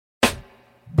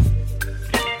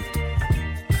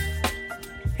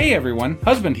Hey everyone,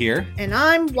 husband here. And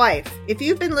I'm wife. If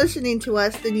you've been listening to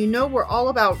us, then you know we're all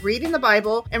about reading the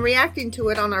Bible and reacting to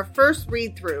it on our first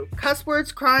read-through. Cuss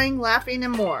words, crying, laughing,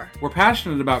 and more. We're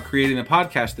passionate about creating a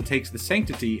podcast that takes the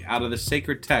sanctity out of the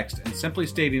sacred text and simply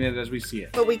stating it as we see it.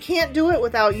 But we can't do it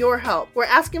without your help. We're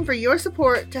asking for your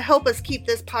support to help us keep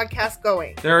this podcast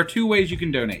going. There are two ways you can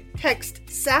donate. Text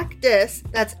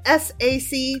SACDIS, that's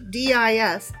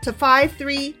SACDIS, to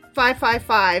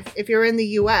 53555 if you're in the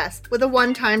U.S. with a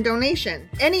one-time donation.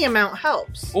 Any amount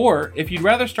helps. Or, if you'd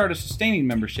rather start a sustaining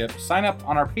membership, sign up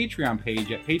on our Patreon page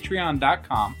at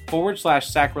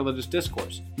patreon.com/sacrilegious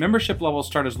discourse. Membership levels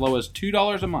start as low as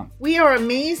 $2 a month. We are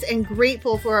amazed and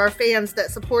grateful for our fans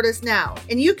that support us now,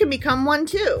 and you can become one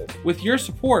too. With your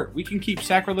support, we can keep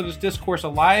Sacrilegious Discourse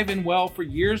alive and well for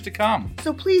years to come.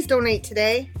 So please donate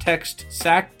today. Text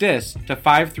SACDIS to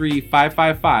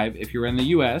 53555 if you're in the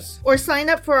U.S. Or sign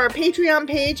up for our Patreon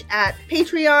page at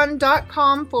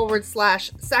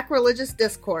patreon.com/sacrilegious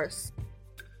discourse.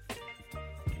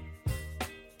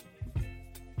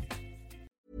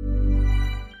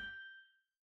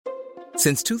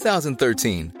 Since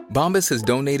 2013, Bombas has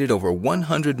donated over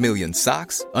 100 million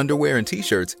socks, underwear, and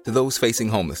T-shirts to those facing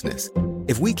homelessness.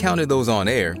 If we counted those on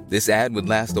air, this ad would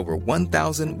last over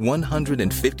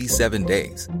 1,157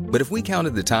 days. But if we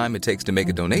counted the time it takes to make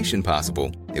a donation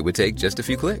possible, it would take just a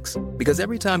few clicks. Because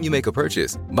every time you make a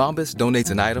purchase, Bombas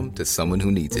donates an item to someone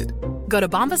who needs it. Go to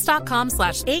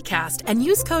bombas.com/ACAST and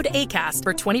use code ACAST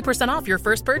for 20% off your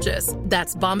first purchase.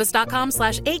 That's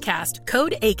bombas.com/ACAST,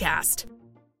 code ACAST.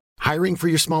 Hiring for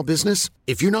your small business?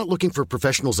 If you're not looking for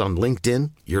professionals on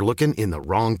LinkedIn, you're looking in the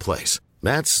wrong place.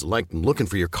 That's like looking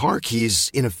for your car keys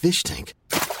in a fish tank.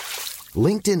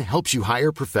 LinkedIn helps you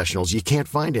hire professionals you can't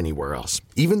find anywhere else,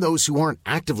 even those who aren't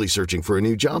actively searching for a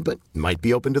new job but might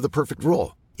be open to the perfect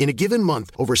role. In a given month,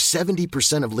 over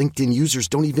 70% of LinkedIn users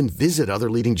don't even visit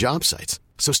other leading job sites.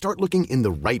 So start looking in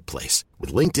the right place.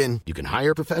 With LinkedIn, you can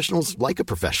hire professionals like a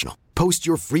professional. Post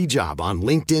your free job on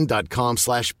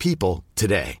linkedin.com/people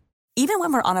today. Even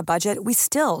when we're on a budget, we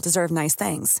still deserve nice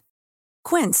things.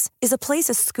 Quince is a place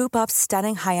to scoop up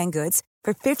stunning high-end goods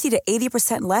for 50 to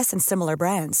 80% less than similar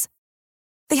brands.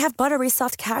 They have buttery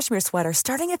soft cashmere sweaters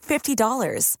starting at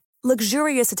 $50,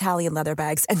 luxurious Italian leather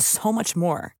bags, and so much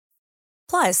more.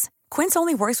 Plus, Quince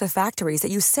only works with factories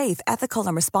that use safe, ethical,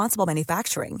 and responsible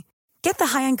manufacturing. Get the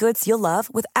high-end goods you'll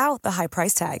love without the high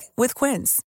price tag with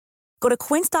Quince. Go to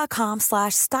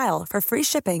quince.com/style for free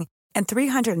shipping and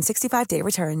 365-day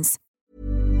returns.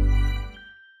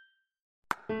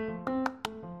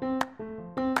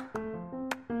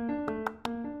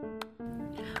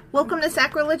 Welcome to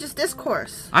Sacrilegious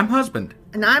Discourse. I'm husband.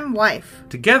 And I'm wife.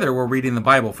 Together, we're reading the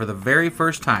Bible for the very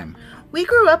first time. We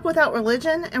grew up without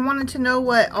religion and wanted to know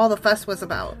what all the fuss was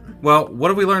about. Well, what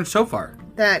have we learned so far?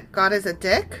 That God is a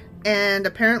dick, and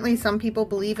apparently some people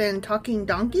believe in talking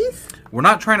donkeys? We're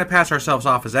not trying to pass ourselves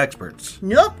off as experts.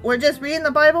 Nope, we're just reading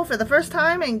the Bible for the first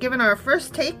time and giving our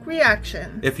first take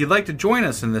reaction. If you'd like to join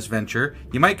us in this venture,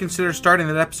 you might consider starting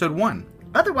at episode 1.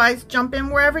 Otherwise, jump in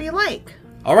wherever you like.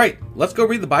 All right, let's go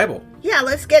read the Bible. Yeah,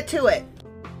 let's get to it.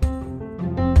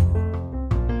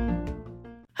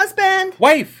 Husband!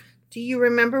 Wife! Do you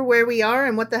remember where we are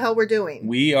and what the hell we're doing?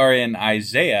 We are in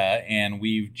Isaiah, and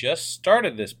we've just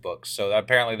started this book, so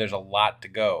apparently there's a lot to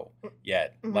go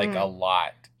yet. Mm-hmm. Like, a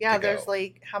lot Yeah, to go. There's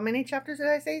like, how many chapters did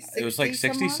I say? 60 it was like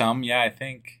 60-some, yeah, I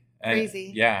think.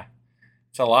 Crazy. Yeah,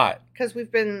 it's a lot. Because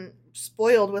we've been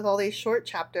spoiled with all these short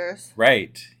chapters.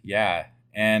 Right, yeah.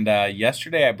 And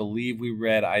yesterday, I believe we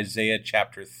read Isaiah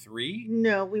chapter 3.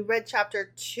 No, we read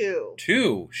chapter 2.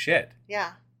 2? Shit.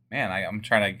 Yeah. Man, I'm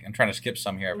trying to skip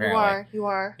some here, apparently. You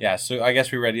are. Yeah, so I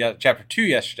guess we read chapter 2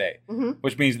 yesterday, mm-hmm.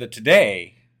 which means that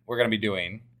today we're going to be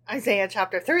doing Isaiah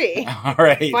chapter 3. All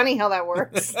right. Funny how that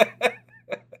works.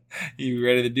 You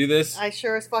ready to do this? I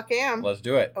sure as fuck am. Let's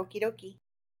do it. Okie dokie.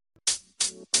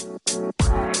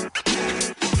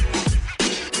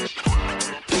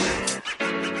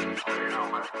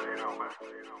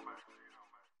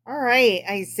 All right,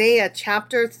 Isaiah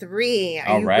chapter 3.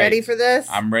 Are you ready for this?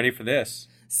 I'm ready for this.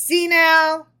 See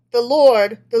now, the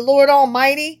Lord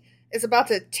Almighty, is about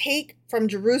to take from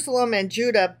Jerusalem and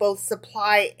Judah both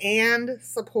supply and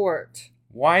support.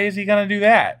 Why is he going to do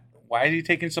that? Why is he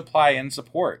taking supply and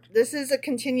support? This is a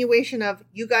continuation of,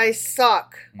 you guys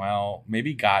suck. Well,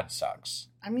 maybe God sucks.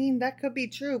 I mean, that could be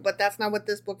true, but that's not what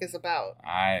this book is about.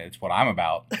 It's what I'm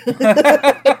about.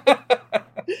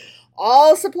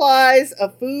 All supplies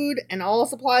of food and all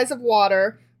supplies of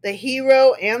water, the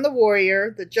hero and the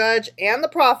warrior, the judge and the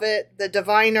prophet, the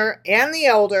diviner and the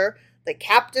elder, the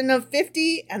captain of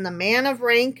 50 and the man of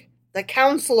rank, the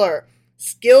counselor,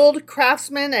 skilled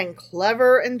craftsman, and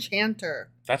clever enchanter.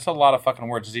 That's a lot of fucking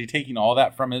words. Is he taking all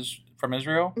that from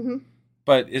Israel? Mm-hmm.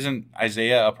 But isn't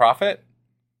Isaiah a prophet?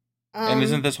 And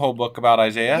isn't this whole book about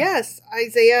Isaiah? Yes,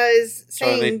 Isaiah is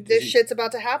saying this shit's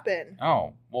about to happen.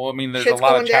 Oh, well, I mean, there's Shit's a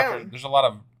lot of going chapters. down. There's a lot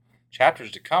of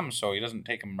chapters to come, so he doesn't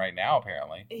take them right now.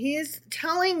 Apparently, He is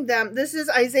telling them this is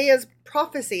Isaiah's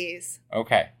prophecies.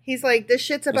 okay, He's like, this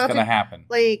shit's it's about gonna to happen.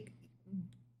 like,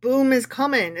 boom is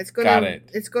coming. It's gonna, Got it.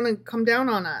 It's gonna come down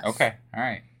on us. Okay, all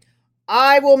right.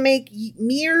 I will make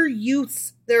mere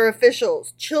youths their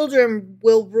officials. Children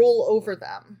will rule over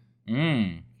them.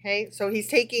 Okay, so he's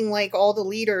taking like all the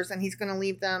leaders and he's going to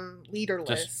leave them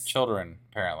leaderless. Just children,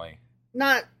 apparently.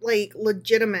 Not like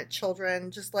legitimate children,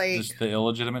 just like Just the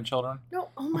illegitimate children. no.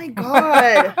 Oh my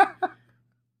god,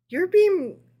 you're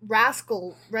being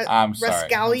rascal. I'm sorry.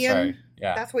 Rascallion. I'm sorry.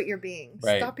 Yeah. That's what you're being.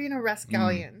 Right. Stop being a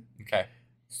rascallion. Okay.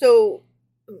 So,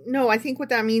 no, I think what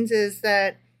that means is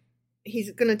that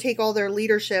he's going to take all their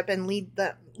leadership and leave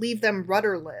them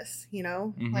rudderless, you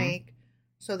know, like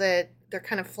so that they're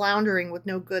kind of floundering with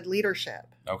no good leadership.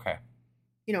 Okay.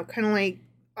 You know, kind of like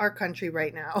our country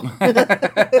right now.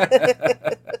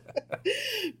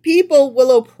 People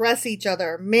will oppress each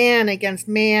other, man against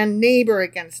man, neighbor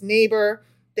against neighbor.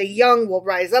 The young will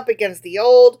rise up against the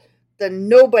old, the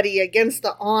nobody against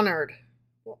the honored.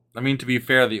 I mean, to be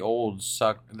fair, the old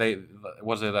suck.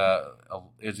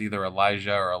 Is either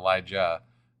Elijah or Elijah.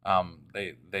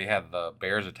 They had the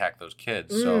bears attack those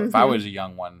kids. So if I was a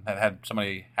young one that had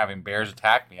somebody having bears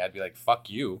attack me, I'd be like, "Fuck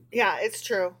you." Yeah, it's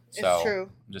true. So, it's true.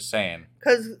 I'm just saying.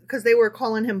 Because they were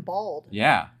calling him bald.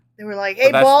 Yeah. They were like,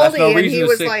 "Hey, But Baldy," no and reason he to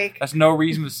was sick, like, "That's no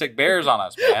reason to sick bears on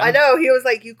us, man." I know. He was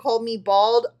like, "You called me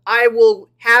bald. I will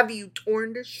have you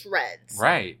torn to shreds."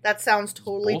 Right. That sounds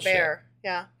totally bullshit. fair.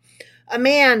 Yeah. A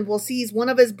man will seize one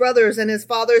of his brothers in his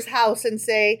father's house and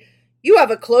say, "You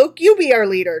have a cloak. You be our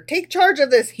leader. Take charge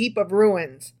of this heap of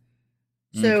ruins."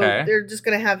 So Okay. they're just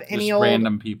going to have any Just old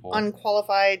random people.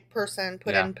 unqualified person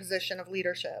put Yeah. in position of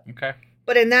leadership. Okay.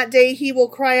 But in that day he will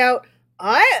cry out,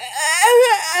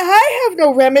 I have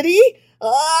no remedy.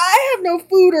 I have no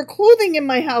food or clothing in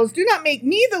my house. Do not make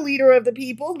me the leader of the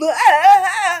people.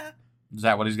 Is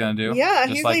that what he's gonna do? Yeah,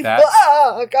 Just he's like like, that.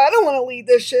 fuck, I don't want to lead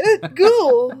this shit.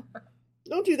 Go.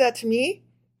 Don't do that to me.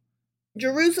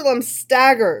 Jerusalem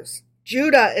staggers.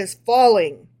 Judah is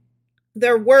falling.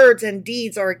 Their words and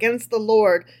deeds are against the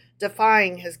Lord,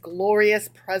 defying his glorious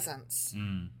presence.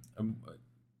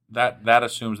 That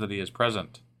assumes that he is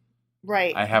present.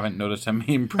 Right. I haven't noticed him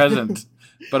being present,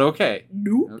 but okay.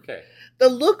 Nope. Okay. The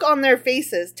look on their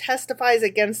faces testifies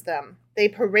against them. They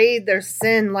parade their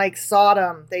sin like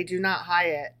Sodom. They do not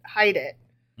hide it.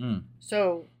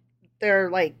 So they're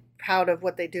like proud of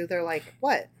what they do. They're like,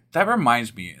 what? That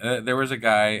reminds me. There was a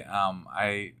guy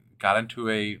I got into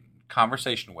a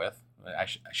conversation with. I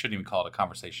shouldn't even call it a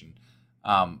conversation.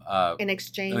 An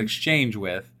exchange. An exchange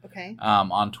with. Okay.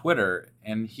 On Twitter,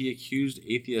 and he accused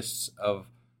atheists of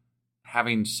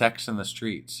having sex in the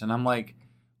streets, and I'm like,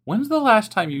 when's the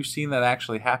last time you've seen that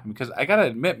actually happen? Because I gotta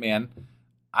admit, man,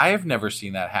 I have never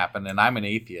seen that happen, and I'm an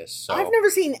atheist. So I've never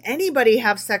seen anybody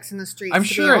have sex in the streets. I'm to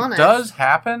sure be it honest. does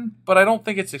happen, but I don't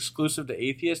think it's exclusive to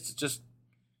atheists. It's just,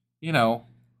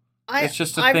 it's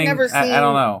just a I've thing. never seen I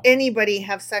don't know. anybody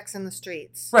have sex in the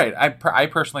streets. Right. I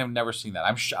personally have never seen that.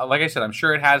 Like I said, I'm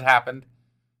sure it has happened.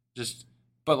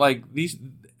 But like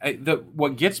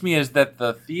what gets me is that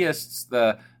the theists,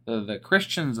 the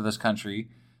Christians of this country,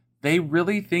 they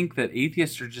really think that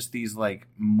atheists are just these like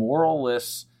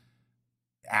moralless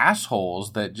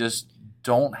assholes that just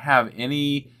don't have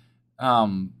any.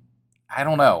 I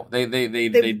don't know. They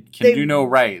can do no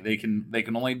right. They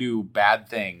can only do bad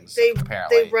things.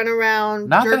 Apparently, they run around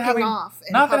not jerking that having off.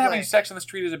 In not that public. having sex in the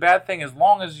street is a bad thing, as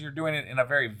long as you're doing it in a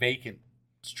very vacant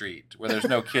street where there's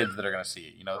no kids that are going to see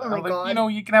it. Oh my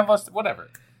God. You can have less, whatever.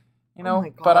 Oh my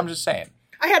God. But I'm just saying.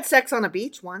 I had sex on a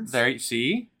beach once. There,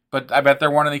 see. But I bet there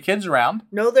weren't any kids around.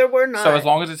 No, there were not. So as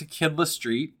long as it's a kidless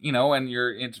street, and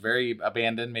it's very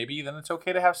abandoned, maybe then it's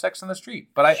okay to have sex in the street.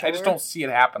 But I just don't see it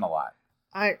happen a lot.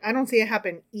 I don't see it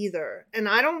happen either. And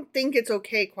I don't think it's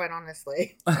okay, quite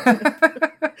honestly.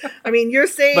 I mean, you're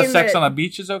saying But sex on a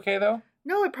beach is okay, though?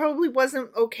 No, it probably wasn't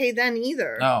okay then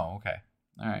either. Oh, okay.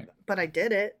 All right. But I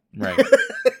did it. Right.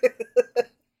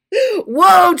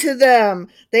 Woe to them!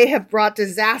 They have brought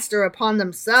disaster upon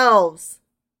themselves.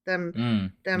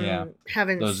 Them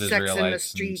having those sex in the Israelites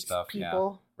streets, and stuff.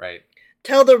 people. Yeah. Right.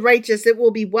 Tell the righteous it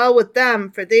will be well with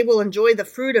them, for they will enjoy the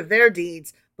fruit of their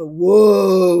deeds. But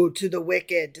woe to the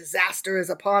wicked! Disaster is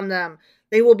upon them.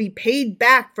 They will be paid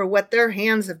back for what their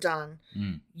hands have done.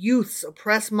 Youths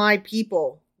oppress my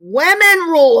people. Women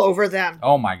rule over them.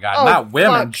 Oh my God, Oh, not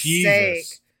women. fuck's Jesus.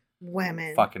 sake.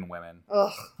 Women. Fucking women.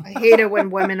 Ugh, I hate it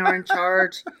when women are in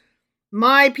charge.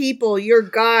 My people, your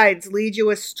guides, lead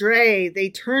you astray. They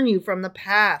turn you from the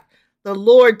path. The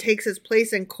Lord takes his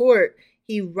place in court.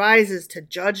 He rises to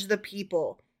judge the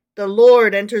people. The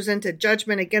Lord enters into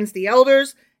judgment against the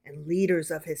elders and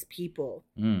leaders of his people.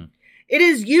 It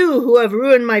is you who have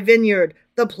ruined my vineyard.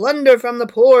 The plunder from the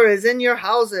poor is in your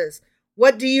houses.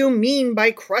 What do you mean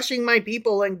by crushing my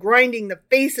people and grinding the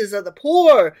faces of the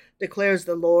poor? Declares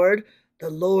the Lord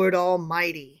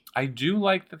Almighty. I do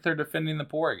like that they're defending the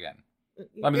poor again.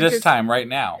 I mean, time, right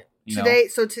now.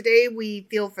 Today we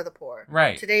feel for the poor.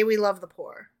 Right. Today we love the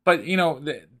poor. But,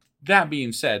 that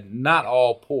being said, not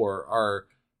all poor are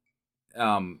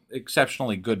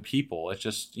exceptionally good people. It's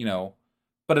just,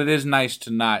 but it is nice to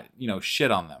not,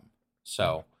 shit on them.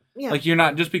 So, like, you're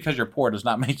not, just because you're poor does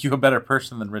not make you a better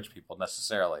person than rich people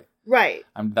necessarily. Right.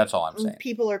 That's all I'm saying.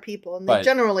 People are people, and they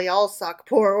generally all suck,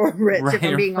 poor or rich, if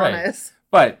I'm being honest.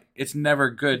 But it's never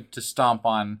good to stomp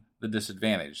on the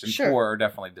disadvantaged, and poor are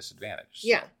definitely disadvantaged. So.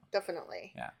 Yeah,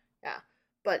 definitely. Yeah.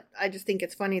 But I just think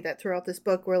it's funny that throughout this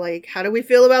book, we're like, how do we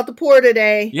feel about the poor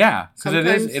today? Yeah, because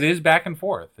it is back and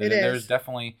forth. There's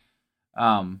definitely,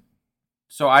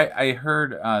 so I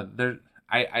heard,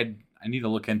 I need to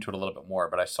look into it a little bit more,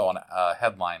 but I saw a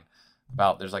headline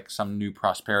about there's like some new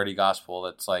prosperity gospel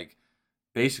that's like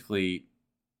basically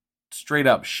straight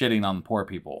up shitting on the poor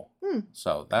people.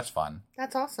 So that's fun.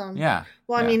 That's awesome. Yeah.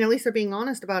 Well, I mean, at least they're being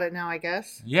honest about it now, I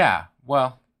guess. Yeah.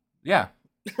 Well, yeah.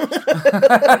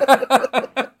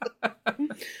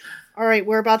 All right,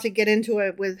 we're about to get into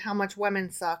it with how much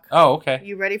women suck. Oh, okay.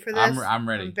 You ready for this? I'm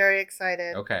ready. I'm very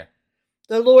excited. Okay.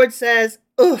 The Lord says,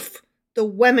 "Oof, the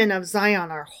women of Zion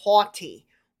are haughty,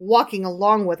 walking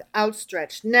along with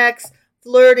outstretched necks,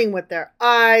 flirting with their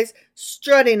eyes,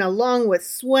 strutting along with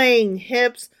swaying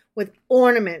hips, with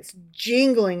ornaments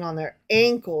jingling on their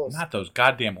ankles." Not those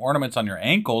goddamn ornaments on your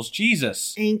ankles.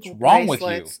 Jesus. Ankle What's wrong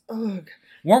bracelets. with you? Ugh.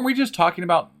 Weren't we just talking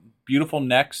about beautiful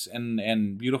necks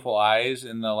and beautiful eyes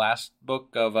in the last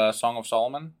book of Song of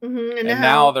Solomon? Mm-hmm. And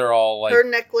now they're all like... Her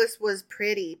necklace was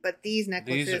pretty, but these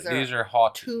necklaces these are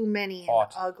haughty. Too many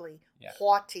haughty. and ugly. Yeah.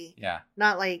 Haughty. Yeah.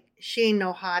 Not like, she ain't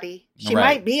no hottie. She Right.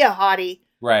 might be a hottie.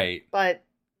 Right. But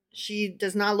she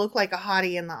does not look like a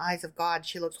hottie in the eyes of God.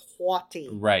 She looks haughty.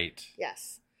 Right.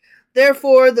 Yes.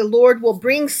 Therefore, the Lord will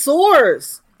bring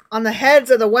sores on the heads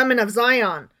of the women of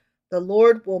Zion. The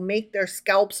Lord will make their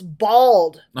scalps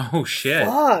bald. Oh, shit.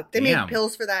 Fuck. They Damn. make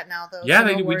pills for that now, though. Yeah,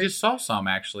 so we just saw some,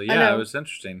 actually. I Yeah, know. it was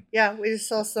interesting. Yeah, we just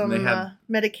saw some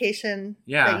medication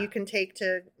that you can take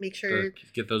to make sure to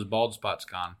get those bald spots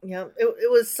gone. Yeah,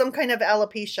 it was some kind of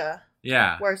alopecia.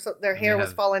 Yeah. Where their hair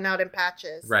was falling out in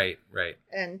patches. Right.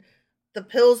 And the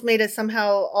pills made it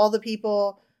somehow all the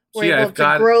people were able to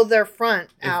God, grow their front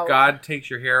out. If God takes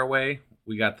your hair away,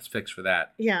 we got this fix for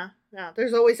that. Yeah,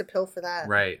 there's always a pill for that.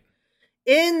 Right.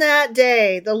 In that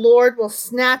day, the Lord will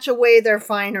snatch away their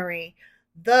finery,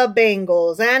 the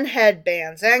bangles and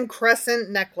headbands and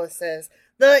crescent necklaces,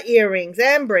 the earrings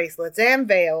and bracelets and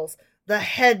veils, the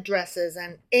headdresses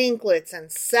and anklets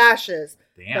and sashes,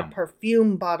 the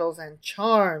perfume bottles and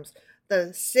charms,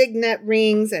 the signet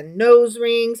rings and nose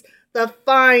rings, the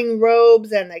fine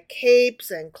robes and the capes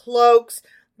and cloaks,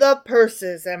 the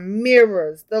purses and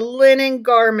mirrors, the linen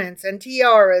garments and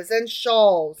tiaras and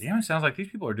shawls. Damn, it sounds like these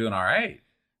people are doing all right.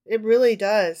 It really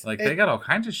does. Like, they got all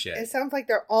kinds of shit. It sounds like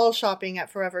they're all shopping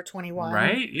at Forever 21.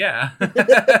 Right? Yeah.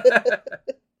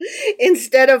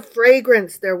 Instead of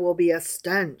fragrance, there will be a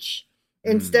stench.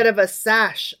 Instead of a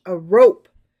sash, a rope.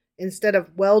 Instead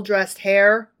of well-dressed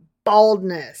hair,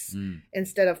 baldness.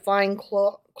 Instead of fine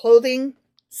clothing,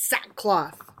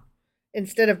 sackcloth.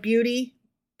 Instead of beauty,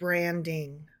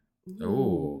 branding.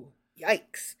 Ooh.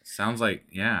 Yikes. Sounds like,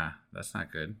 yeah, that's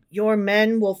not good. Your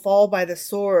men will fall by the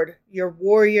sword, your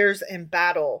warriors in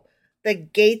battle. The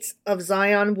gates of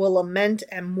Zion will lament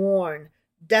and mourn.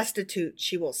 Destitute,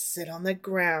 she will sit on the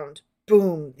ground.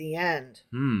 Boom, the end.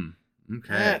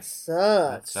 Okay. That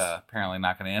sucks. That's apparently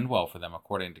not going to end well for them,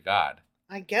 according to God.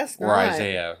 I guess not. Or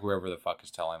Isaiah, whoever the fuck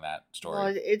is telling that story.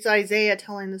 Well, it's Isaiah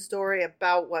telling the story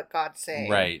about what God's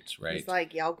saying. Right. He's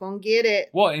like, y'all gonna get it.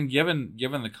 Well, and given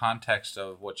the context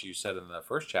of what you said in the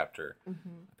first chapter,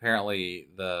 apparently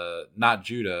not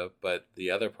Judah, but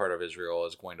the other part of Israel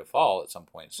is going to fall at some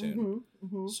point soon.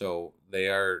 So they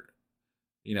are,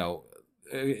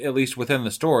 at least within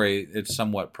the story, it's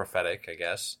somewhat prophetic, I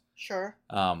guess. Sure.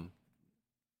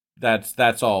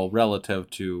 That's all relative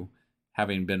to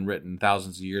having been written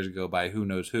thousands of years ago by who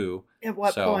knows who. At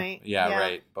what point? Yeah,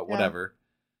 right. But whatever.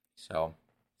 So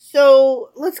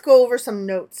So let's go over some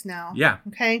notes now. Yeah.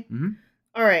 Okay. Mm-hmm.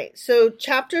 All right. So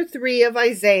chapter 3 of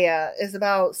Isaiah is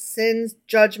about sin's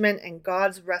judgment and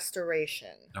God's restoration.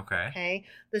 Okay. Okay.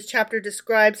 This chapter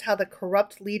describes how the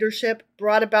corrupt leadership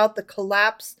brought about the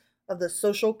collapse of the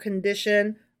social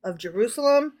condition of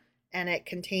Jerusalem, and it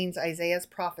contains Isaiah's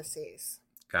prophecies.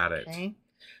 Got it. Okay.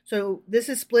 So this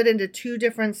is split into two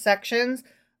different sections,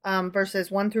 verses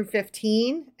 1 through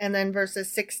 15, and then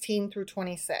verses 16 through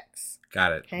 26.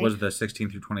 Got it. Okay. Was the 16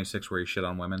 through 26 where he shit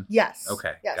on women? Yes.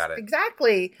 Okay. Yes, Got it.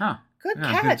 exactly. Huh. Good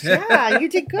Yeah. catch. Yeah, you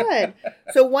did good.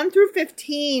 So 1 through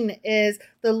 15 is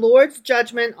the Lord's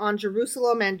judgment on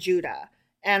Jerusalem and Judah.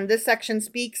 And this section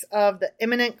speaks of the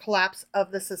imminent collapse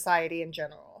of the society in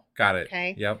general. Got it.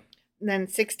 Okay. Yep. And then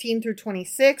 16 through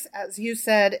 26, as you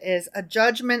said, is a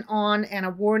judgment on and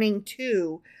a warning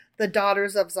to the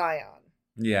daughters of Zion.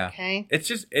 Yeah. Okay. It's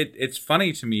just, it's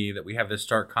funny to me that we have this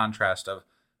stark contrast of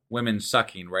women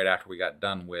sucking right after we got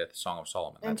done with Song of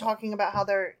Solomon. And That's all. talking about how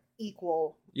they're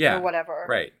equal Yeah. or whatever.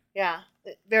 Right. Yeah.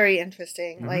 Very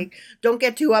interesting. Mhm. Like, don't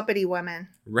get too uppity, women.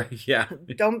 Right. Yeah.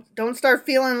 Don't start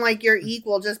feeling like you're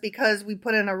equal just because we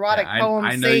put an erotic Yeah, poem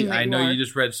I know. saying that I know are. you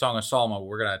just read Song of Solomon. But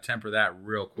we're gonna temper that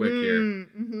real quick here.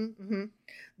 Mm-hmm.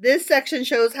 This section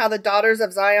shows how the daughters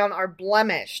of Zion are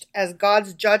blemished as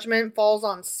God's judgment falls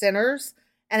on sinners,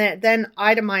 and it then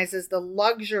itemizes the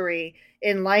luxury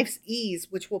in life's ease,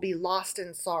 which will be lost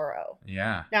in sorrow.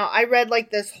 Yeah. Now, I read like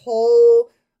this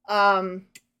whole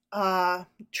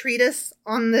treatise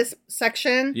on this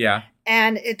section. Yeah.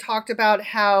 And it talked about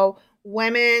how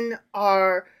women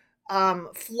are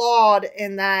flawed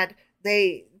in that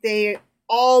they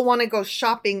all want to go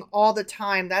shopping all the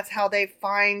time. That's how they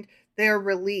find their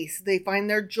release. They find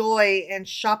their joy in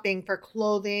shopping for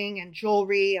clothing and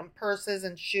jewelry and purses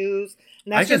and shoes.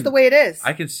 And that's just the way it is.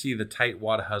 I can see the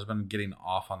tightwad husband getting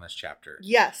off on this chapter.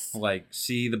 Yes. Like,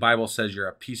 see, the Bible says you're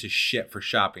a piece of shit for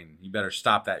shopping. You better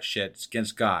stop that shit. It's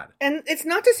against God. And it's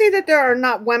not to say that there are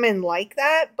not women like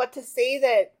that, but to say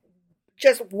that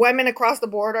just women across the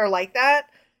board are like that,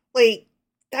 like,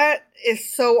 that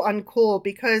is so uncool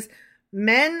because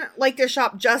men like to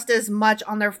shop just as much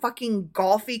on their fucking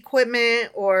golf equipment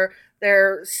or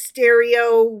their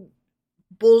stereo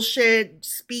bullshit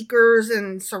speakers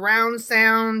and surround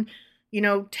sound,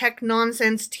 tech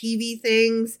nonsense TV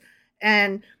things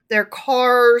and their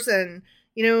cars and,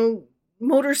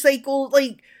 motorcycles.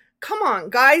 Like, come on,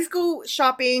 guys go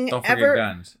shopping. Don't forget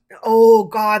guns. Oh,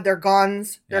 God, their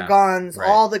guns. Their Yeah, guns. right.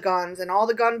 All the guns and all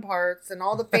the gun parts and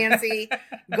all the fancy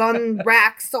gun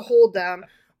racks to hold them.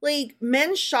 Like,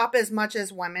 men shop as much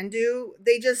as women do.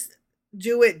 They just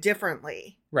do it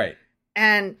differently. Right.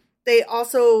 And they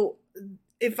also,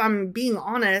 if I'm being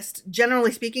honest,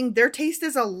 generally speaking, their taste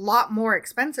is a lot more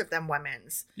expensive than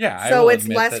women's. Yeah. So will it's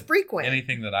admit less that frequent.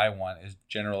 Anything that I want is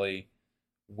generally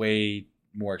way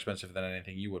more expensive than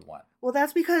anything you would want. Well,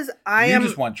 that's because You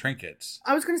just want trinkets.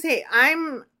 I was going to say,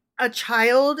 I'm a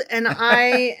child and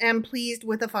I am pleased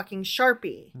with a fucking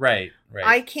Sharpie. Right. Right.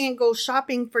 I can't go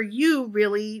shopping for you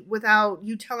really without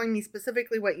you telling me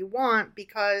specifically what you want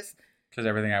because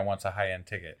everything I want's a high-end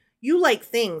ticket. you like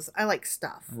things. I like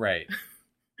stuff. Right.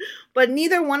 But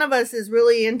neither one of us is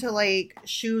really into like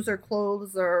shoes or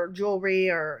clothes or jewelry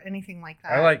or anything like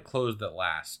that. I like clothes that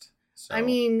last. So. I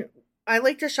mean, I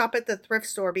like to shop at the thrift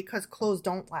store because clothes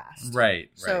don't last. Right.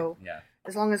 So yeah.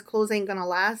 as long as clothes ain't gonna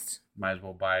last, Might as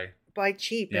well buy.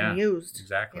 cheap Yeah, and used.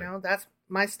 exactly. That's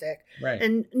my stick. Right.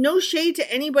 And no shade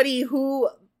to anybody who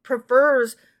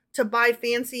prefers to buy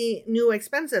fancy, new,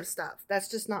 expensive stuff. That's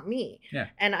just not me. Yeah.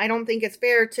 And I don't think it's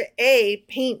fair to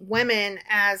paint women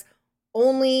as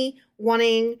only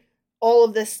wanting all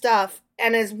of this stuff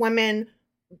and as women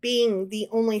being the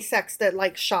only sex that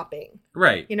likes shopping.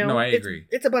 Right. No, I agree.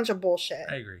 It's a bunch of bullshit.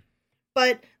 I agree.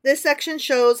 But this section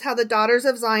shows how the daughters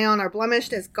of Zion are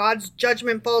blemished as God's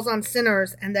judgment falls on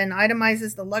sinners and then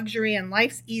itemizes the luxury and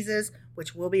life's eases,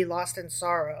 which will be lost in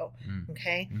sorrow.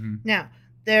 Okay? Mm-hmm. Now,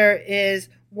 there is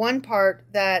one part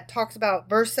that talks about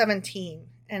verse 17.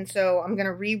 And so I'm going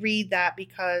to reread that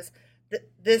because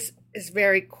this is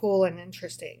very cool and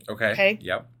interesting. Okay.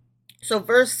 Yep. So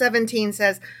verse 17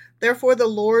 says, "Therefore the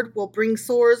Lord will bring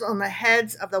sores on the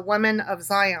heads of the women of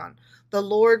Zion. The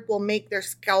Lord will make their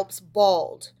scalps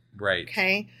bald." Right.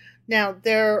 Okay. Now,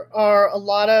 there are a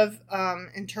lot of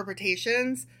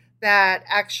interpretations that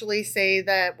actually say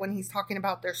that when he's talking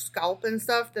about their scalp and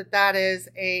stuff, that is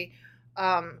a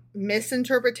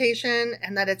misinterpretation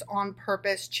and that it's on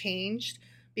purpose changed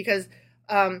because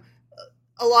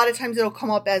a lot of times it'll come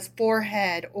up as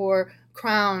forehead or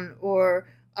crown or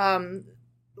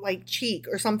like cheek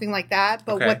or something like that.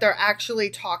 But Okay. what they're actually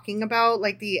talking about,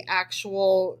 like the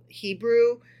actual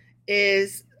Hebrew,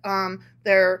 is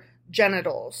their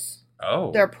genitals.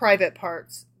 Oh. Their private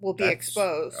parts will be That's-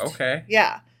 exposed. Okay.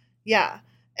 Yeah. Yeah.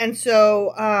 And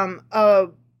so,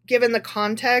 given the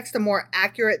context, a more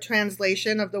accurate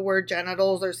translation of the word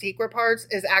genitals or secret parts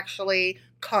is actually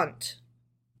cunt.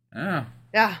 Oh,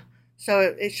 Yeah. So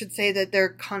it should say that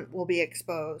their cunt will be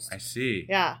exposed. I see.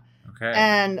 Yeah. Okay.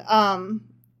 And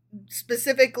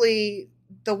specifically,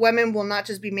 the women will not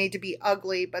just be made to be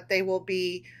ugly, but they will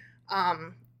be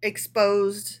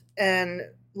exposed and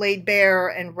laid bare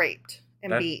and raped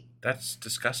and beat. That's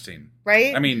disgusting.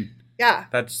 Right? I mean, yeah.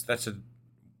 That's a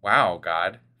wow,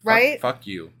 God. Right? Fuck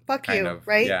you. Fuck kind you. of.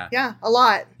 Right? Yeah. Yeah. A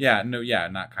lot. Yeah. No. Yeah.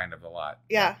 Not kind of a lot.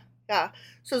 Yeah. Yeah.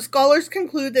 So scholars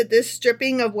conclude that this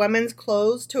stripping of women's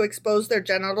clothes to expose their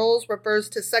genitals refers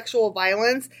to sexual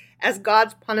violence as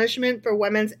God's punishment for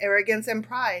women's arrogance and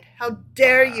pride. How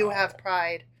dare you have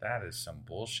pride? That is some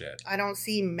bullshit. I don't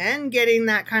see men getting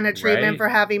that kind of treatment Right? for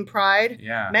having pride.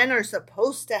 Yeah. Men are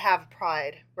supposed to have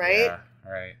pride, right? Yeah.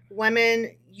 Right.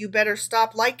 Women, you better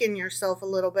stop liking yourself a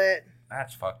little bit,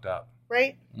 That's fucked up.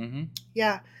 right? Mm-hmm.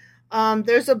 Yeah.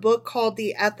 There's a book called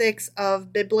The Ethics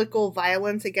of Biblical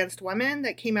Violence Against Women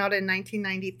that came out in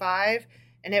 1995,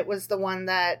 and it was the one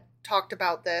that talked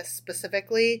about this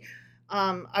specifically.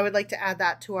 I would like to add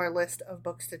that to our list of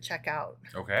books to check out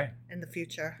Okay. in the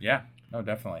future. Yeah. No,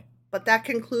 definitely. But that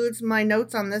concludes my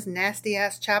notes on this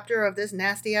nasty-ass chapter of this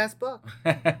nasty-ass book.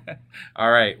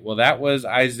 All right. Well, that was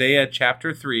Isaiah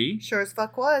chapter 3. Sure as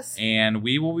fuck was. And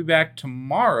we will be back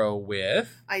tomorrow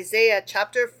with... Isaiah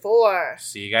chapter 4.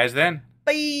 See you guys then.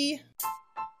 Bye.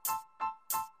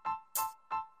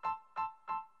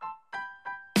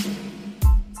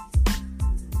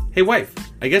 Hey, wife.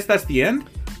 I guess that's the end?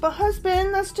 But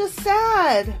husband, that's just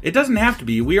sad. It doesn't have to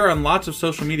be. We are on lots of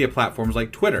social media platforms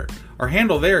like Twitter. Our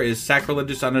handle there is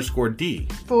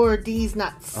sacrilegious_D. For D's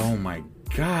nuts. Oh my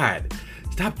God.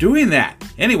 Stop doing that.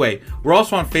 Anyway, we're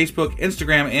also on Facebook,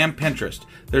 Instagram, and Pinterest.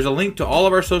 There's a link to all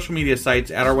of our social media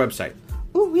sites at our website.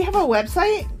 Ooh, we have a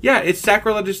website? Yeah, it's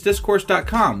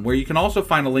sacrilegiousdiscourse.com, where you can also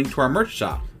find a link to our merch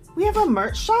shop. We have a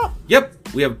merch shop? Yep,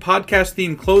 we have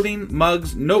podcast-themed clothing,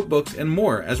 mugs, notebooks, and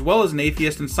more, as well as an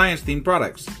atheist and science-themed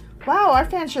products. Wow, our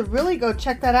fans should really go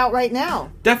check that out right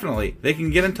now. Definitely. They can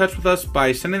get in touch with us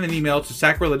by sending an email to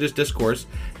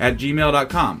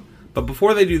sacrilegiousdiscourse@gmail.com. But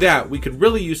before they do that, we could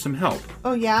really use some help.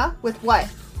 Oh yeah? With what?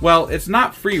 Well, it's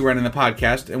not free running the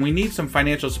podcast, and we need some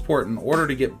financial support in order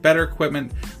to get better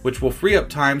equipment, which will free up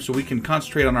time so we can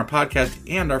concentrate on our podcast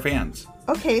and our fans.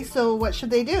 Okay, so what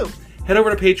should they do? Head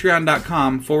over to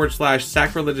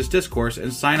patreon.com/sacrilegiousdiscourse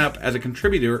and sign up as a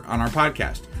contributor on our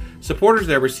podcast. Supporters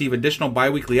there receive additional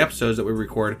bi-weekly episodes that we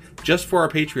record just for our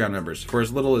Patreon members for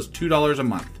as little as $2 a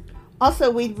month.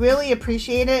 Also, we'd really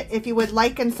appreciate it if you would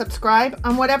like and subscribe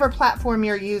on whatever platform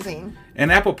you're using.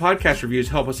 And Apple Podcast reviews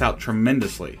help us out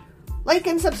tremendously. Like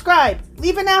and subscribe.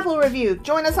 Leave an Apple review.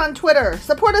 Join us on Twitter.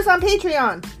 Support us on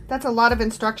Patreon. That's a lot of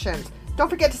instructions. Don't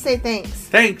forget to say thanks.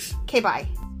 Thanks! Okay, bye.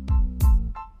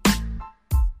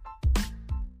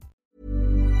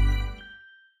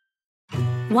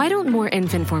 Why don't more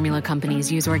infant formula companies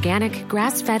use organic,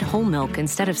 grass-fed whole milk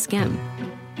instead of skim?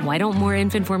 Why don't more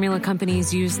infant formula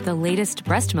companies use the latest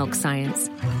breast milk science?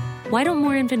 Why don't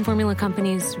more infant formula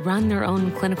companies run their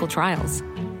own clinical trials?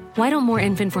 Why don't more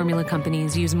infant formula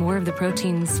companies use more of the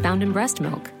proteins found in breast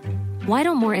milk? Why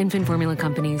don't more infant formula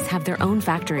companies have their own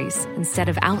factories instead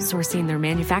of outsourcing their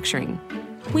manufacturing?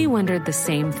 We wondered the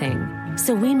same thing.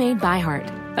 So we made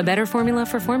ByHeart, a better formula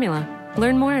for formula.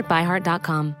 Learn more at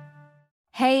byheart.com.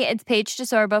 Hey, it's Paige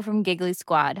DeSorbo from Giggly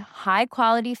Squad. High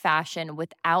quality fashion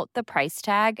without the price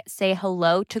tag. Say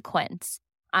hello to Quince.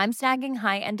 I'm snagging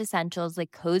high-end essentials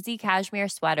like cozy cashmere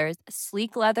sweaters,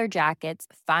 sleek leather jackets,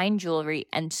 fine jewelry,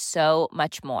 and so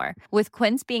much more. With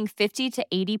Quince being 50 to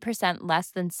 80%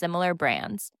 less than similar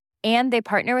brands. And they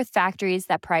partner with factories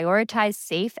that prioritize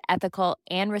safe, ethical,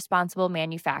 and responsible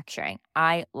manufacturing.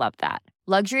 I love that.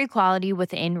 Luxury quality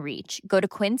within reach. Go to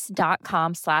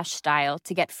quince.com/style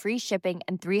to get free shipping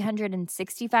and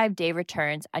 365-day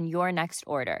returns on your next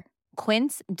order.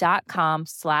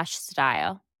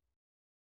 Quince.com/style.